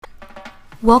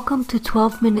Welcome to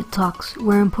 12-Minute Talks,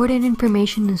 where important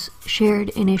information is shared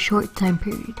in a short time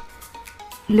period.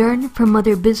 Learn from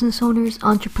other business owners,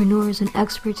 entrepreneurs, and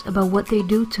experts about what they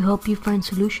do to help you find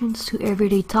solutions to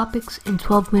everyday topics in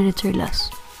 12 minutes or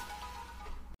less.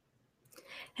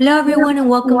 Hello, everyone, and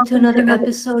welcome to another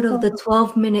episode of the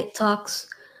 12-Minute Talks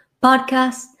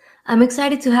podcast. I'm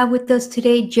excited to have with us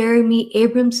today Jeremy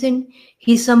Abramson.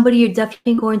 He's somebody you're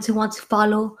definitely going to want to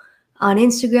follow on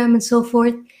Instagram and so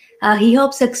forth. He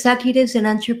helps executives and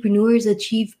entrepreneurs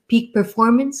achieve peak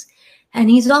performance, and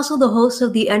he's also the host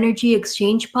of the Energy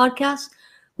Exchange podcast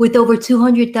with over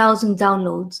 200,000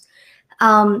 downloads.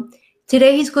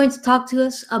 Today, he's going to talk to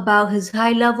us about his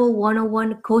high-level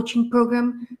 101 coaching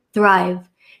program, Thrive.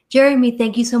 Jeremy,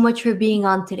 thank you so much for being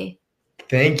on today.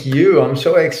 Thank you. I'm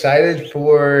so excited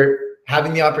for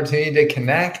having the opportunity to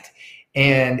connect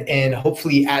and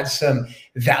hopefully add some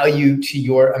value to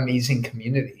your amazing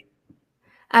community.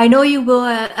 I know you will.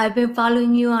 I've been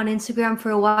following you on Instagram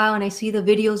for a while, and I see the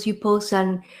videos you post,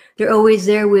 and they're always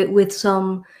there with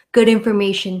some good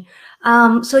information.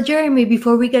 So Jeremy,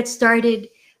 before we get started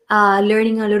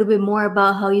learning a little bit more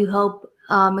about how you help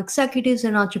executives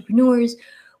and entrepreneurs,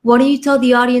 why don't you tell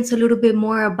the audience a little bit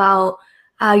more about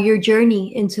your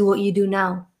journey into what you do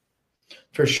now?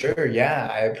 For sure. Yeah,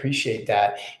 I appreciate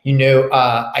that.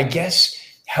 I guess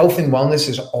health and wellness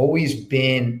has always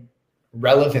been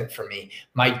relevant for me.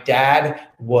 My dad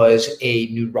was a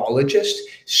neurologist.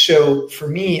 So for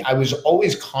me, I was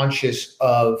always conscious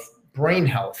of brain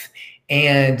health.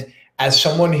 And as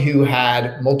someone who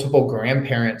had multiple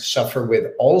grandparents suffer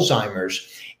with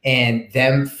Alzheimer's and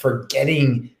them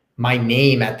forgetting my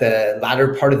name at the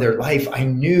latter part of their life, I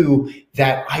knew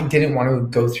that I didn't want to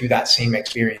go through that same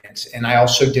experience. And I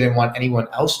also didn't want anyone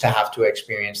else to have to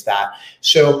experience that.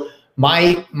 So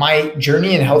my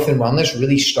journey in health and wellness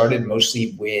really started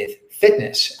mostly with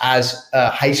fitness. As a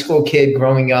high school kid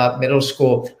growing up, middle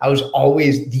school, I was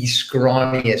always the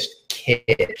scrawniest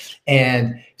kid.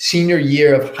 And senior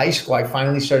year of high school, I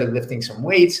finally started lifting some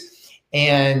weights.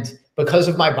 And because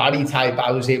of my body type,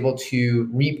 I was able to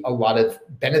reap a lot of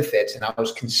benefits, and I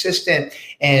was consistent.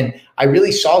 And I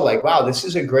really saw wow, this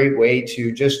is a great way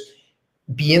to just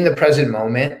be in the present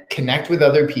moment, connect with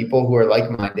other people who are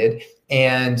like-minded.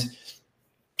 And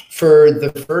for the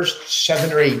first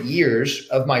 7 or 8 years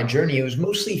of my journey, it was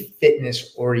mostly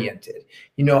fitness oriented.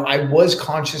 I was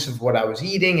conscious of what I was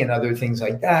eating and other things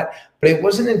like that, but it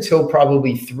wasn't until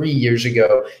probably 3 years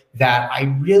ago that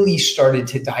I really started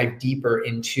to dive deeper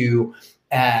into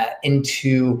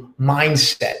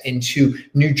mindset, into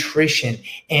nutrition,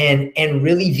 and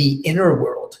really the inner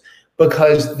world.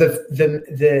 Because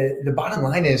the bottom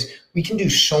line is we can do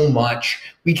so much.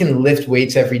 We can lift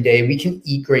weights every day. We can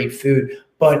eat great food.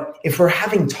 But if we're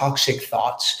having toxic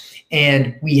thoughts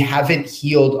and we haven't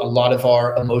healed a lot of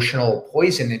our emotional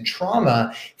poison and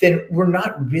trauma, then we're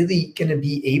not really going to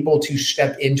be able to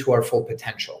step into our full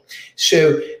potential.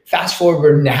 So fast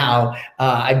forward now,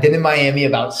 I've been in Miami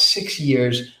about 6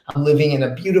 years. I'm living in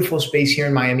a beautiful space here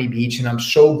in Miami Beach, and I'm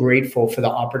so grateful for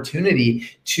the opportunity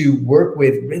to work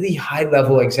with really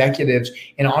high-level executives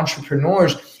and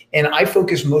entrepreneurs. And I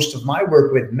focus most of my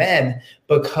work with men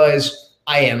because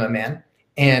I am a man.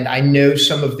 And I know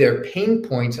some of their pain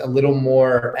points a little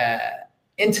more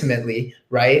intimately,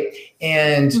 right?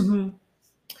 And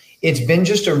It's been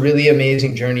just a really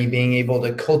amazing journey being able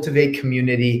to cultivate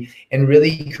community and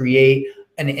really create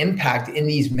an impact in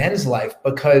these men's life.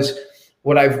 Because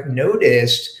what I've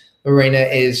noticed, Lorena,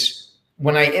 is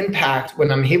when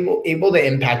I'm able to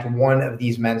impact one of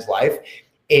these men's life,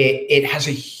 it has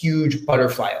a huge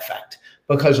butterfly effect,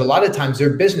 because a lot of times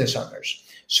they're business owners.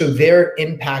 So they're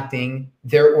impacting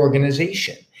their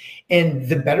organization. And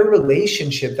the better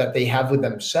relationship that they have with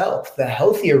themselves, the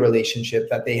healthier relationship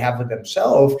that they have with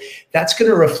themselves, that's going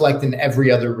to reflect in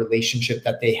every other relationship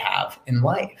that they have in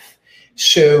life.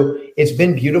 So it's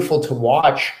been beautiful to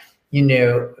watch,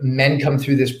 men come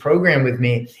through this program with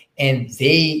me, and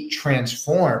they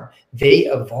transform, they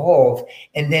evolve,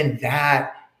 and then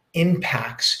that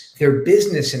impacts their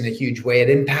business in a huge way. It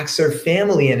impacts their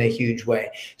family in a huge way.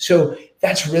 So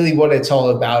that's really what it's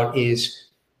all about, is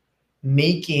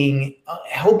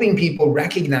helping people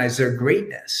recognize their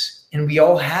greatness. And we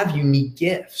all have unique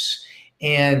gifts.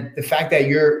 And the fact that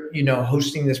you're,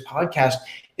 hosting this podcast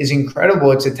is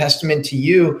incredible. It's a testament to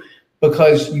you,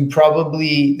 because there's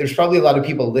probably a lot of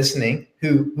people listening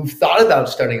who've thought about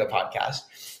starting a podcast,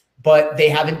 but they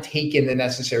haven't taken the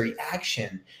necessary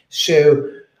action. So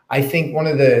I think one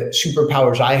of the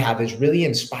superpowers I have is really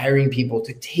inspiring people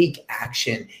to take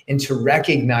action and to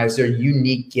recognize their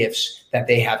unique gifts that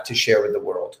they have to share with the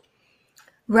world.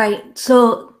 Right.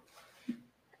 So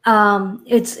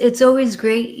It's always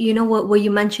great, what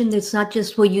you mentioned. It's not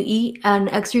just what you eat and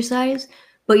exercise,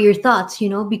 but your thoughts,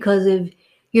 because if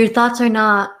your thoughts are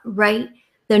not right,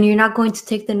 then you're not going to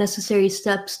take the necessary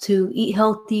steps to eat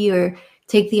healthy or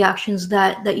take the actions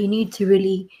that you need to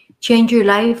really change your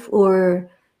life or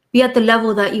be at the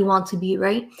level that you want to be,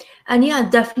 right? And yeah,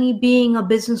 definitely being a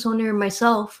business owner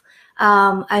myself,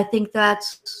 I think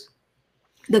that's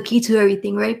the key to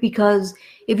everything, right? Because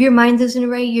if your mind isn't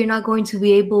right, you're not going to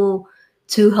be able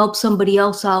to help somebody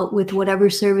else out with whatever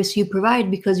service you provide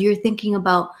because you're thinking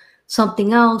about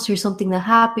something else or something that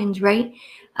happened, right?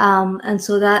 And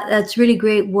so that's really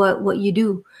great what you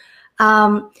do.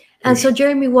 For And so sure.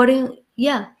 Jeremy, why don't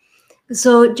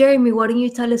you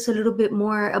tell us a little bit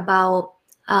more about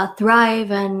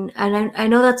Thrive? And I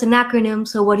know that's an acronym,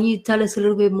 so why don't you tell us a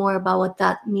little bit more about what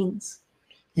that means?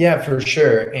 Yeah, for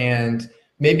sure. And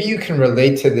maybe you can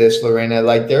relate to this, Lorena.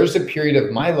 Like there's a period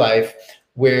of my life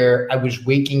where I was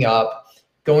waking up,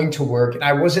 going to work, and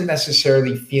I wasn't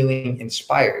necessarily feeling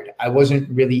inspired. I wasn't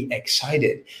really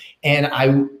excited.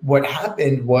 And what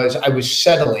happened was I was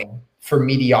settling for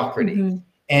mediocrity. Mm-hmm.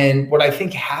 And what I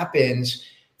think happens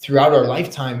throughout our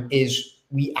lifetime is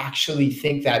we actually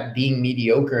think that being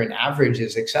mediocre and average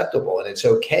is acceptable and it's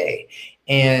okay.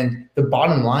 And the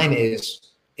bottom line is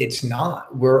it's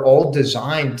not. We're all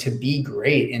designed to be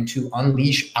great and to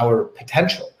unleash our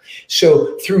potential.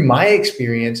 So through my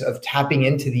experience of tapping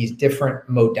into these different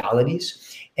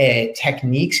modalities and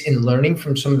techniques and learning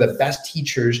from some of the best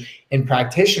teachers and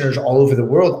practitioners all over the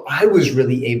world, I was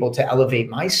really able to elevate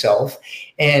myself.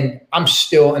 And I'm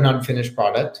still an unfinished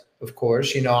product, of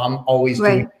course. I'm always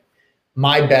doing Right.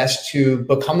 my best to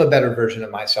become a better version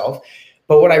of myself.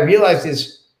 But what I realized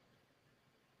is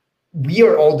we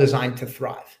are all designed to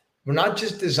thrive. We're not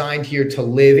just designed here to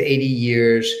live 80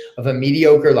 years of a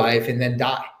mediocre life and then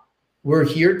die. We're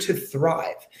here to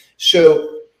thrive.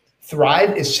 So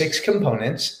thrive is 6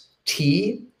 components.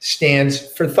 T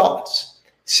stands for thoughts.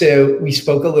 So we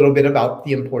spoke a little bit about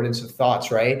the importance of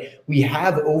thoughts, right? We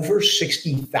have over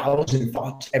 60,000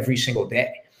 thoughts every single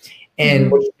day. And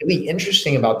Mm-hmm. what's really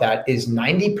interesting about that is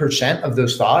 90% of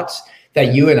those thoughts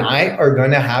that you and I are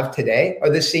going to have today are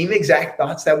the same exact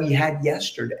thoughts that we had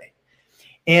yesterday.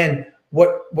 And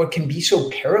what can be so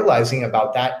paralyzing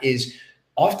about that is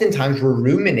oftentimes we're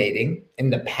ruminating in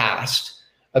the past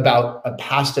about a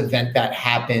past event that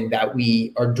happened that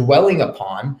we are dwelling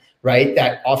upon, right?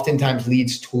 That oftentimes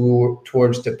leads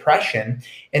towards depression.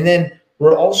 And then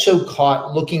we're also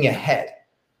caught looking ahead.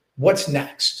 What's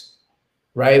next,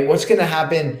 right? What's going to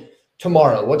happen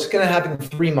tomorrow? What's going to happen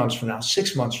 3 months from now,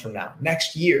 6 months from now,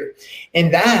 next year?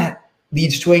 And that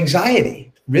leads to anxiety.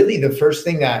 Really, the first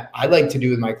thing that I like to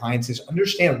do with my clients is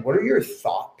understand what's your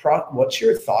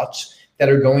thoughts that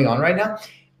are going on right now.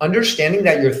 Understanding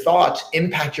that your thoughts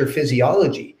impact your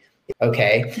physiology.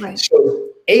 Okay. Right. So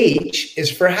H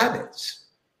is for habits,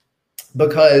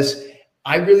 because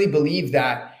I really believe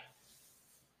that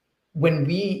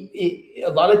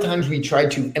a lot of times we try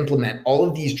to implement all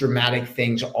of these dramatic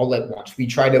things all at once. We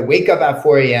try to wake up at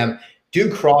 4 a.m., do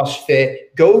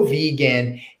CrossFit, go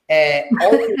vegan, and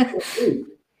all of this.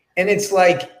 And it's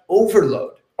like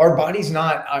overload. Our body's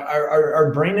not,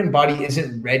 our brain and body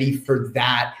isn't ready for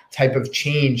that type of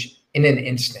change in an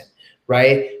instant,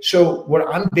 right? So what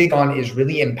I'm big on is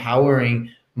really empowering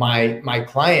my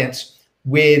clients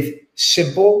with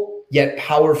simple yet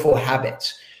powerful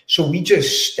habits. So we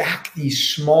just stack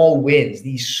these small wins,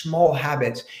 these small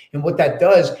habits. And what that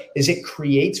does is it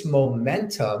creates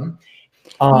momentum.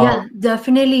 Yeah,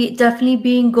 definitely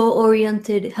being goal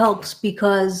oriented helps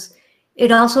because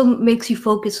it also makes you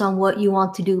focus on what you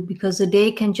want to do because the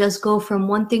day can just go from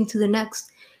one thing to the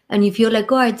next and you feel like,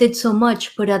 oh, I did so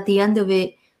much, but at the end of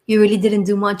it, you really didn't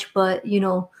do much but,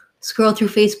 scroll through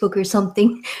Facebook or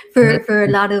something for a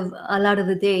lot of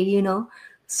the day.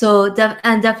 So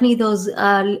definitely those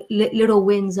little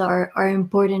wins are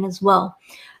important as well.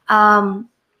 Um,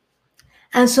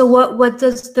 and so what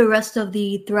does the rest of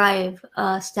the Thrive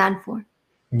stand for?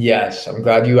 Yes, I'm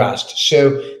glad you asked.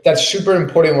 So that's super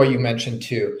important. What you mentioned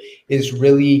too is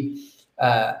really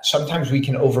sometimes we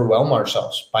can overwhelm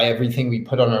ourselves by everything we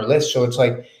put on our list. So it's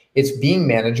like it's being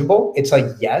manageable. It's like,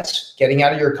 yes, getting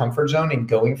out of your comfort zone and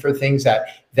going for things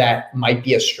that might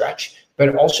be a stretch,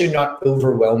 but also not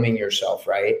overwhelming yourself,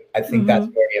 right? I think that's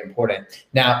Mm-hmm. very important.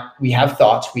 Now we have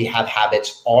thoughts, we have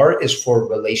habits. R is for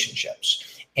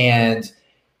relationships, and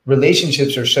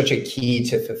relationships are such a key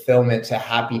to fulfillment, to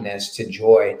happiness, to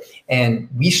joy. And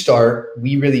we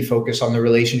really focus on the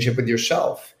relationship with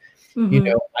yourself. Mm-hmm.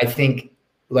 I think,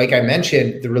 like I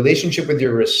mentioned, the relationship with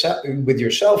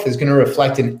yourself is going to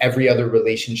reflect in every other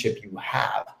relationship you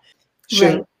have. So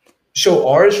Right. So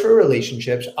R is for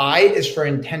relationships. I is for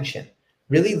intention,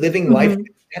 really living life with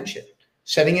intention,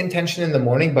 setting intention in the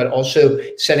morning, but also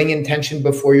setting intention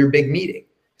before your big meeting,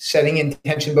 setting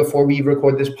intention before we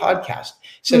record this podcast,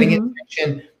 setting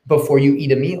intention before you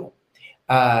eat a meal.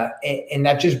 And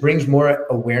that just brings more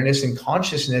awareness and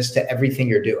consciousness to everything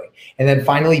you're doing. And then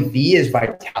finally, V is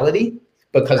vitality,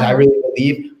 because I really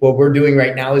believe what we're doing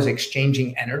right now is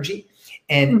exchanging energy.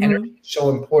 And energy is so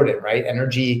important, right?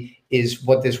 Energy is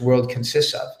what this world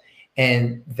consists of.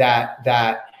 And that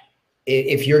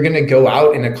if you're going to go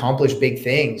out and accomplish big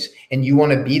things, and you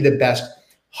want to be the best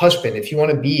husband, if you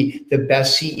want to be the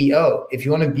best CEO, if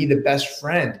you want to be the best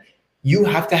friend, you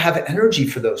have to have energy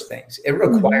for those things. It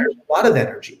requires a lot of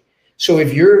energy. So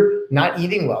if you're not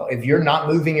eating well, if you're not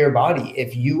moving your body,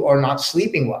 if you are not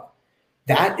sleeping well,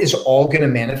 that is all going to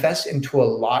manifest into a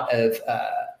lot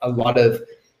of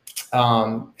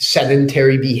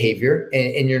sedentary behavior,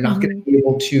 and you're not going to be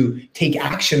able to take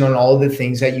action on all of the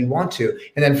things that you want to.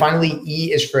 And then finally,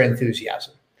 E is for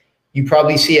enthusiasm. You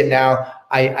probably see it now.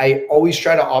 I always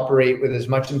try to operate with as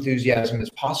much enthusiasm as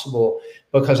possible,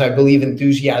 because I believe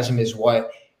enthusiasm is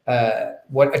what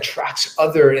attracts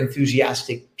other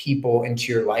enthusiastic people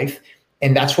into your life.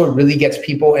 And that's what really gets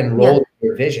people enrolled in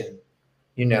your vision,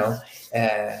 you know?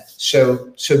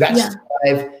 So that's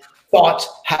 5: thoughts,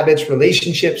 habits,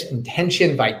 relationships,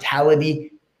 intention,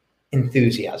 vitality,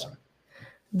 enthusiasm.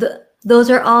 Those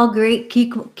are all great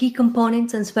key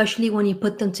components, and especially when you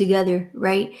put them together,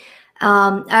 right?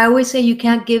 I always say you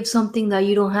can't give something that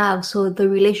you don't have. So the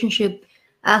relationship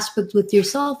aspect with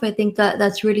yourself, I think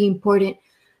that's really important,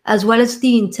 as well as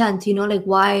the intent, you know, like,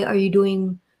 why are you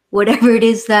doing whatever it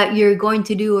is that you're going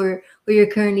to do or you're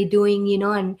currently doing, you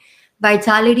know? And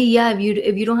vitality,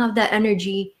 if you don't have that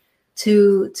energy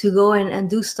to go and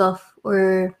do stuff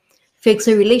or fix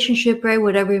a relationship, right,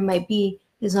 whatever it might be,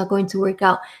 is not going to work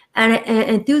out. And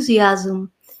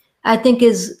enthusiasm, I think,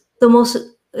 is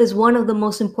one of the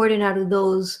most important out of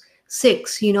those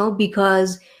 6, you know,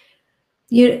 because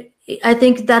I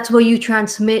think that's what you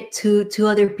transmit to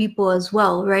other people as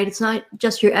well, right? It's not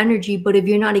just your energy, but if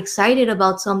you're not excited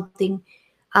about something,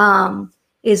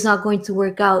 it's not going to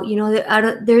work out. You know,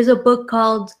 there's a book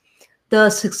called The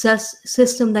Success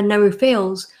System That Never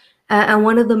Fails, and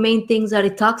one of the main things that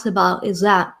it talks about is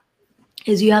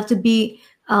you have to be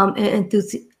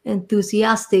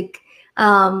enthusiastic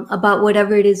about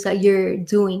whatever it is that you're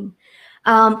doing.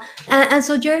 And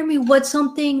so, Jeremy, what's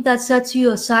something that sets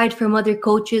you aside from other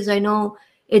coaches? I know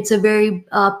it's a very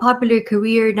popular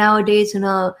career nowadays and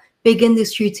a big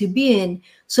industry to be in.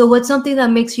 So what's something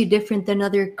that makes you different than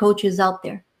other coaches out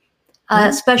there?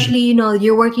 Especially, you know,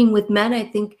 you're working with men. I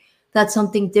think that's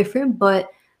something different, but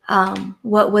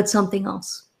what's something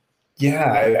else?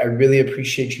 Yeah, I really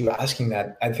appreciate you asking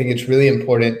that. I think it's really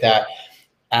important that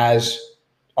as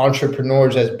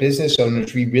entrepreneurs, as business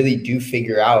owners, we really do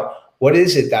figure out, what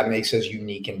is it that makes us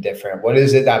unique and different? What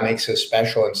is it that makes us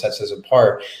special and sets us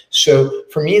apart? So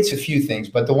for me, it's a few things,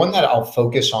 but the one that I'll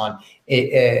focus on,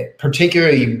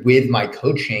 particularly with my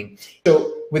coaching.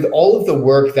 So with all of the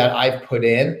work that I've put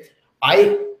in,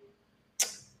 I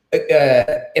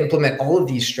implement all of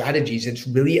these strategies. It's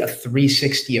really a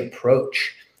 360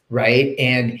 approach, right?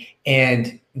 And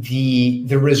the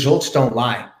results don't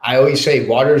lie. I always say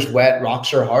water's wet,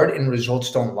 rocks are hard, and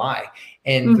results don't lie.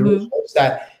 And the results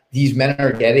that these men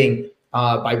are getting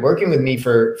by working with me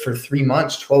for 3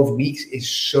 months, 12 weeks is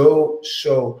so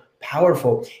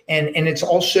powerful. And it's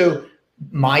also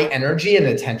my energy and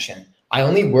attention. I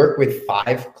only work with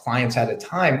 5 clients at a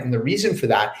time. And the reason for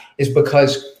that is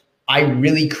because I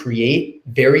really create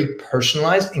very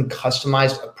personalized and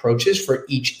customized approaches for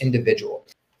each individual.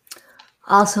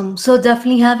 Awesome. So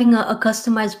definitely having a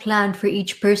customized plan for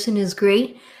each person is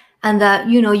great. And that,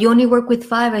 you know, you only work with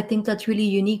 5. I think that's really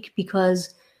unique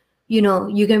because, you know,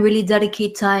 you can really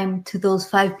dedicate time to those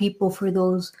 5 people for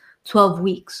those 12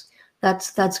 weeks.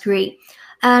 That's great.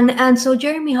 And so,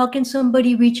 Jeremy, how can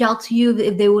somebody reach out to you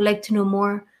if they would like to know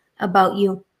more about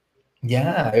you?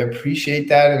 Yeah, I appreciate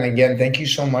that. And again, thank you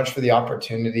so much for the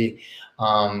opportunity.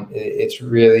 It's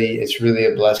really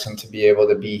a blessing to be able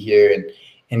to be here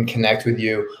and connect with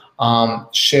you.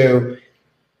 So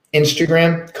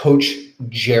Instagram, Coach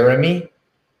Jeremy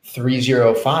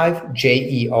 305,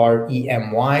 Jeremy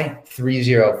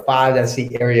 305. That's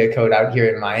the area code out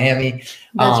here in Miami.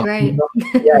 That's right.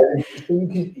 Yeah, so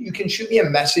you can shoot me a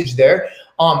message there.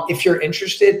 If you're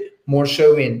interested more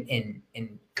so in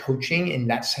coaching, and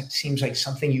that seems like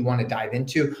something you want to dive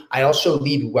into, I also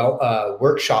lead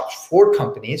workshops for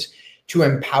companies to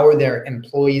empower their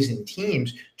employees and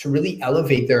teams to really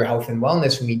elevate their health and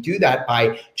wellness. And we do that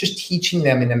by just teaching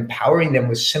them and empowering them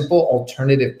with simple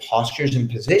alternative postures and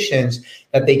positions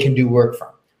that they can do work from,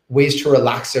 ways to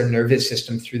relax their nervous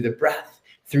system through the breath,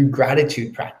 through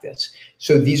gratitude practice.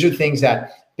 So these are things that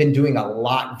I've been doing a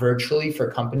lot virtually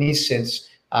for companies since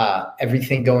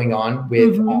everything going on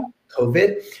with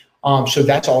COVID. So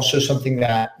that's also something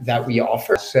that we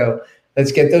offer. So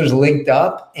let's get those linked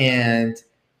up. And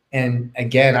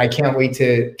again, I can't wait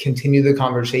to continue the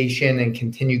conversation and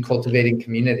continue cultivating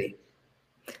community.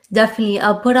 Definitely.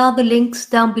 I'll put all the links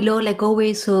down below, like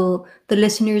always, so the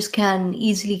listeners can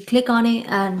easily click on it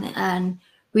and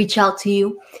reach out to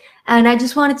you. And I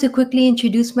just wanted to quickly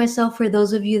introduce myself for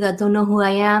those of you that don't know who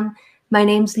I am. My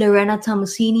name's Lorena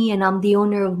Tomasini, and I'm the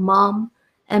owner of MALM,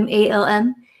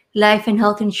 MALM, Life and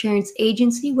Health Insurance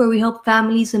Agency, where we help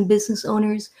families and business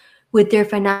owners with their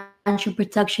financial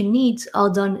protection needs,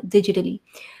 all done digitally.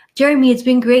 Jeremy, it's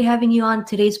been great having you on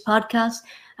today's podcast.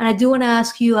 And I do want to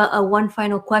ask you a one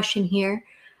final question here.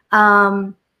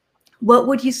 What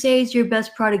would you say is your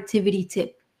best productivity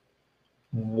tip?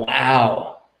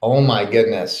 Wow. Oh my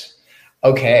goodness.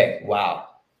 Okay. Wow.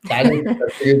 That is a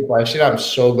good question. I'm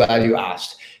so glad you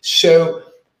asked. So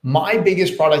my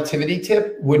biggest productivity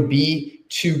tip would be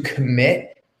to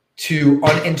commit to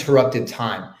uninterrupted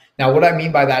time. Now, what I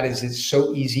mean by that is it's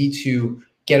so easy to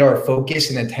get our focus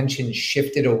and attention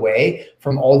shifted away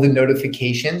from all the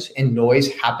notifications and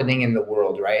noise happening in the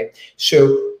world, right?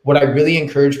 So what I really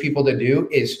encourage people to do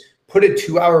is put a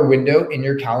 2-hour window in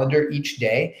your calendar each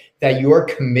day that you're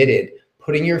committed,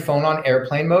 putting your phone on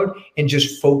airplane mode and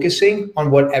just focusing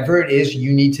on whatever it is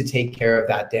you need to take care of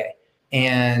that day.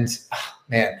 And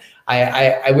man,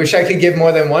 I wish I could give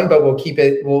more than one, but we'll keep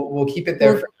it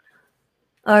there.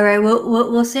 All right,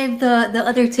 we'll save the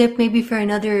other tip maybe for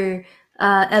another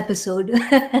episode.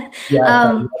 That's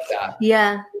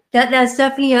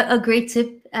definitely a great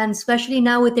tip, and especially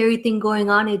now with everything going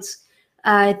on,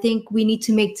 I think we need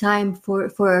to make time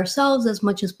for ourselves as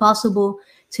much as possible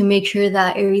to make sure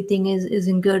that everything is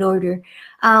in good order.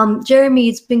 Jeremy,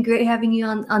 it's been great having you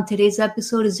on today's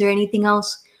episode. Is there anything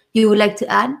else you would like to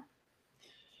add?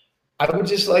 I would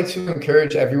just like to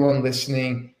encourage everyone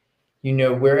listening,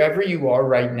 wherever you are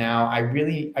right now, I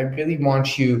really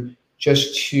want you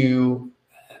just to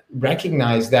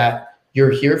recognize that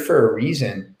you're here for a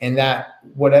reason, and that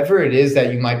whatever it is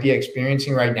that you might be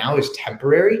experiencing right now is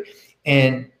temporary.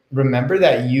 And remember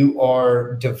that you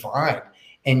are divine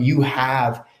and you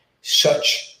have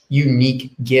such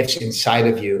unique gifts inside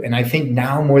of you. And I think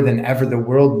now more than ever, the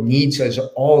world needs us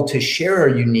all to share our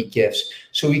unique gifts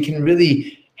so we can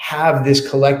really have this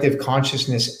collective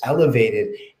consciousness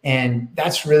elevated. And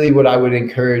that's really what I would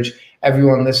encourage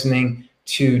everyone listening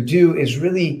to do, is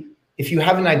really, if you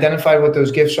haven't identified what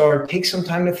those gifts are, take some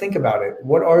time to think about it.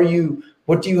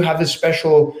 What do you have a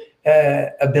special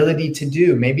ability to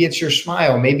do? Maybe it's your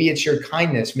smile, maybe it's your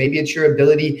kindness, maybe it's your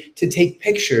ability to take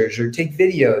pictures or take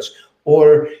videos,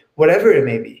 or whatever it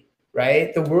may be,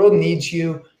 right? The world needs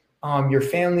you, your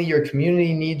family, your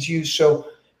community needs you. So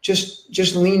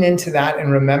just lean into that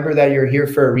and remember that you're here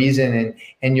for a reason,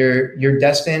 and you're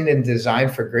destined and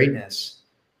designed for greatness.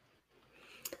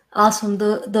 Awesome.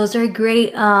 Those are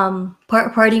great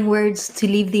parting words to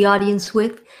leave the audience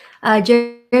with.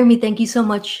 Jeremy, thank you so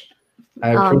much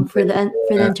for the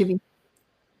interview.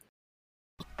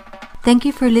 Thank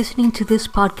you for listening to this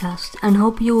podcast, and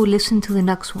hope you will listen to the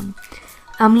next one.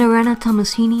 I'm Lorena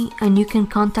Tomasini, and you can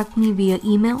contact me via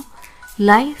email,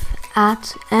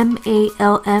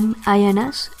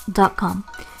 life@malmins.com.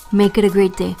 Make it a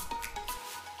great day.